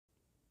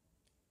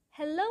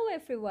Hello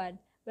everyone,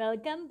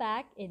 welcome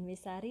back in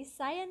Miss Sari's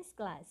science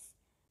class.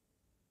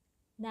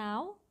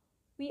 Now,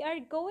 we are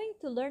going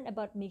to learn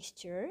about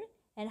mixture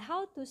and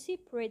how to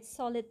separate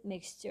solid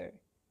mixture.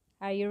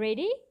 Are you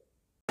ready?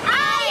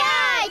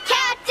 Aye,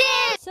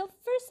 Captain! So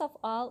first of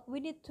all, we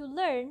need to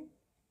learn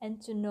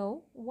and to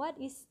know what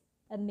is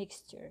a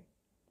mixture.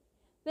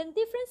 When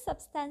different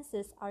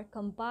substances are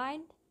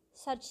combined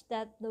such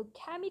that no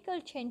chemical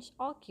change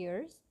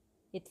occurs,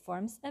 it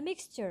forms a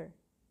mixture.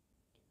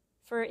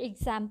 For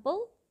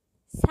example,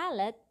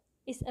 salad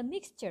is a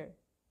mixture.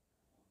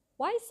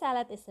 Why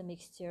salad is a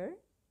mixture?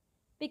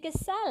 Because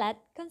salad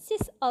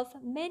consists of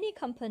many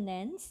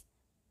components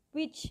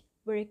which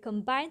were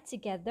combined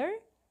together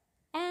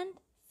and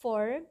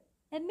form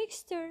a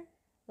mixture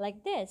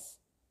like this.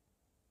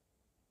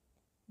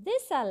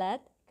 This salad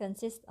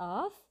consists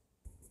of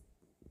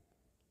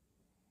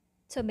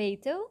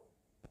tomato,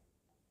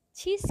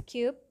 cheese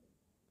cube,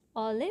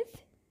 olive,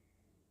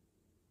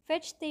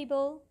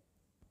 vegetable,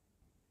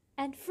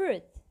 and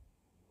fruit.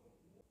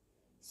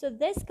 So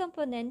these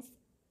components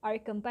are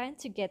combined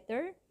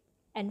together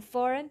and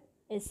form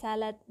a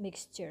salad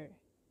mixture.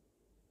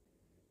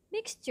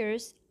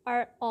 Mixtures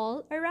are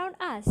all around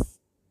us.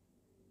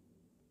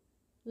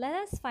 Let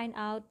us find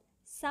out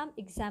some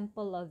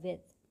example of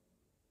it.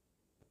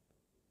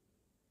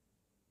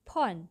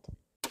 Pond.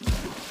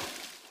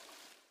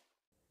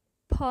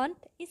 Pond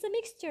is a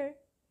mixture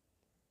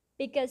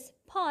because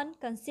pond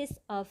consists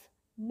of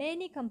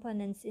many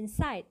components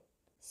inside,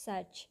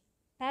 such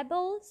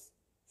pebbles,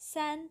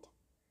 sand,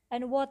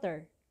 and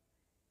water.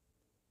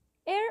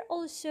 Air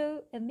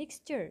also a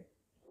mixture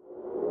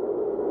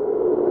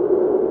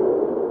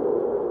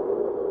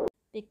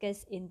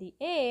because in the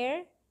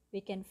air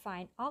we can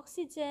find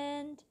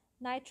oxygen,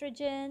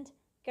 nitrogen,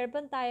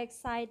 carbon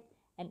dioxide,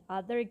 and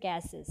other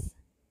gases.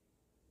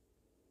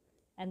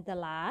 And the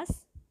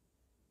last,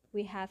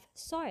 we have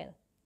soil.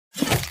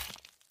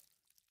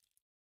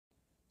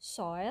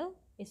 Soil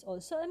is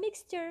also a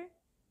mixture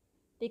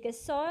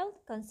because soil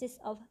consists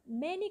of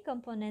many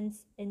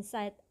components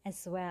inside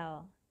as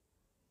well.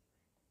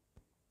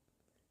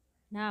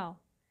 Now,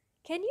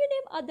 can you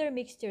name other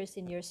mixtures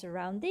in your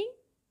surrounding?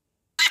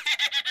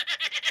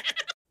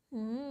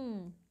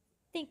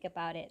 Think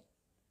about it.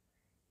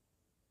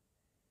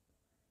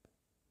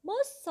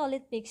 Most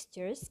solid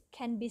mixtures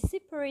can be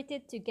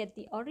separated to get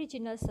the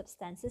original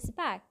substances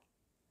back.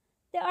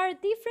 There are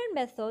different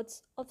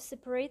methods of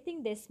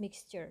separating this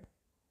mixture.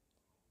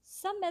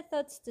 Some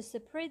methods to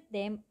separate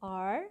them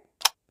are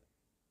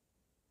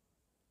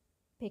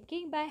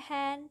picking by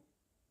hand,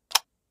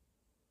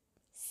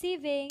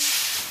 sieving,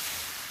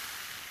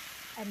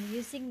 and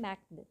using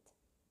magnet.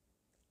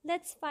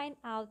 Let's find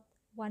out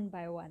one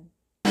by one.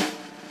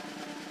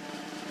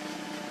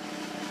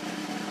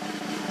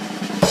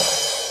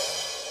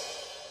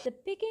 The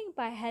picking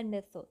by hand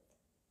method.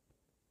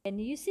 Can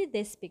you see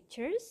these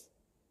pictures?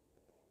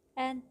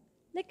 And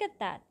look at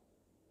that.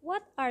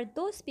 What are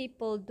those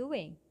people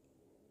doing?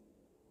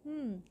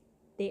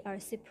 They are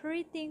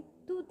separating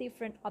two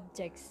different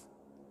objects.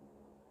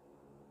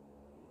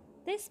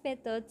 This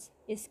method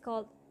is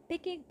called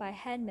picking by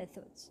hand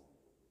methods.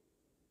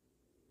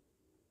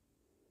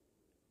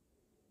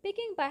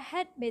 Picking by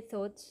hand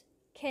methods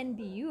can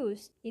be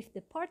used if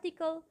the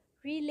particle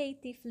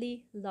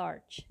relatively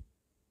large.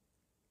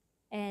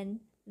 And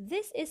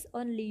this is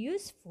only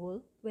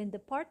useful when the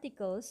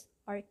particles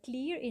are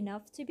clear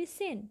enough to be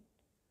seen.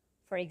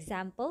 For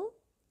example,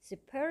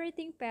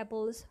 separating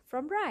pebbles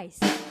from rice.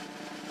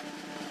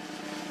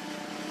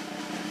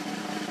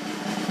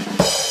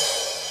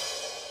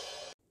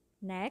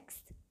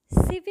 Next,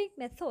 sieving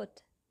method.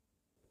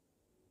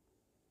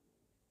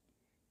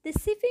 The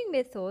sieving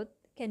method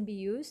can be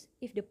used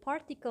if the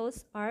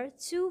particles are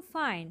too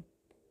fine,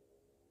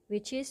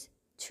 which is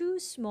too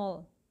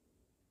small.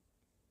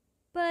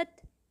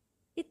 But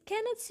it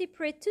cannot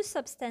separate two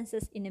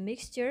substances in a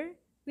mixture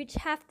which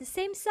have the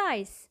same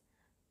size.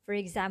 For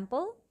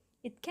example,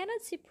 it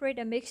cannot separate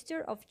a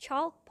mixture of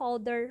chalk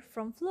powder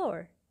from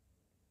flour.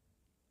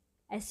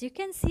 As you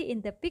can see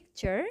in the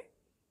picture,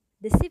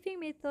 the sieving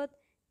method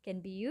can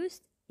be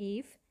used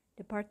if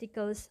the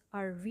particles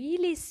are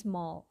really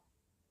small.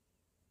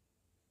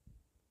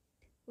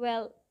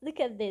 Well, look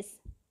at this.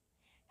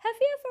 Have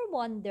you ever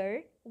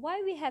wondered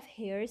why we have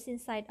hairs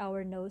inside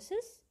our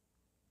noses?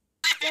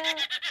 Well,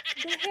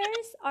 the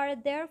hairs are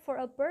there for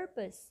a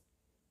purpose.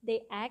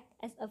 They act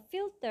as a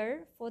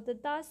filter for the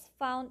dust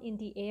found in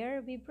the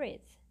air we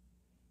breathe.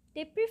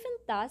 They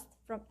prevent dust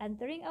from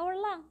entering our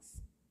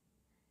lungs.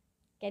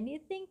 Can you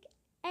think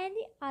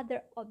any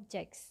other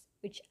objects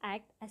which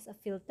act as a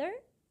filter?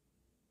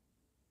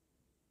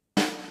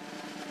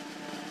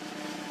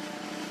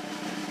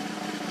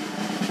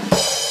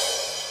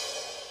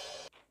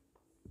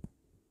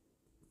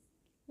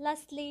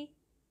 Lastly,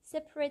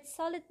 separate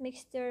solid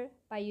mixture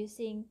by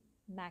using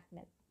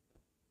magnet.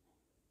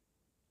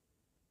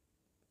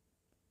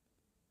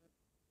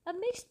 A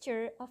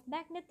mixture of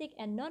magnetic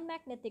and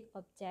non-magnetic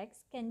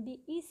objects can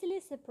be easily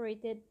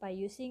separated by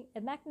using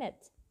a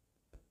magnet.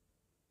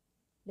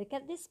 Look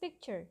at this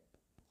picture.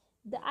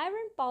 The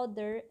iron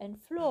powder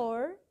and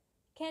flour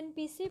can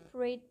be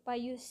separated by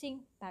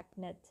using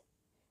magnet.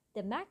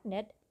 The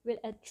magnet will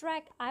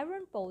attract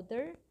iron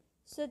powder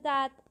so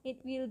that it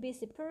will be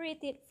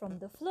separated from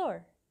the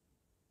flour.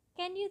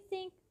 Can you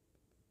think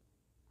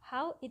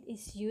how it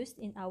is used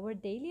in our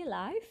daily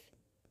life?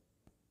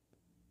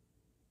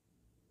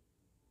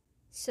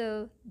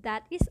 So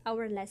that is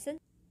our lesson.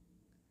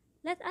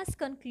 Let us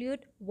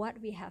conclude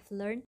what we have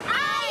learned.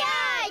 Aye,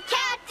 aye,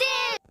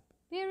 Captain!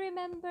 We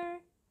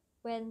remember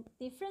when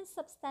different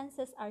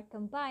substances are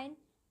combined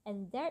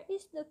and there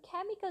is no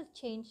chemical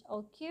change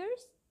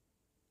occurs,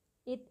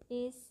 it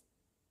is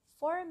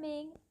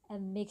forming a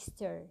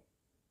mixture.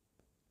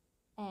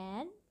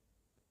 And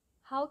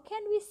how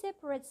can we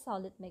separate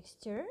solid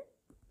mixture?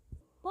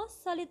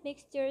 Most solid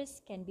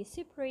mixtures can be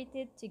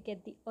separated to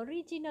get the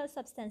original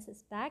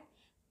substances back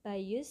by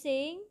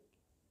using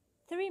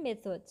three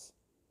methods.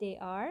 They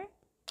are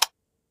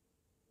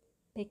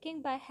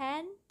picking by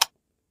hand,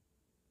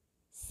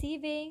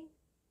 sieving,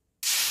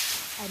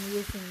 and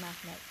using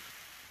magnet.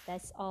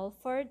 That's all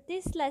for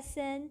this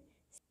lesson.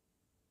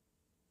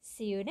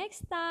 See you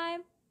next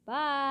time.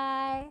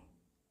 Bye.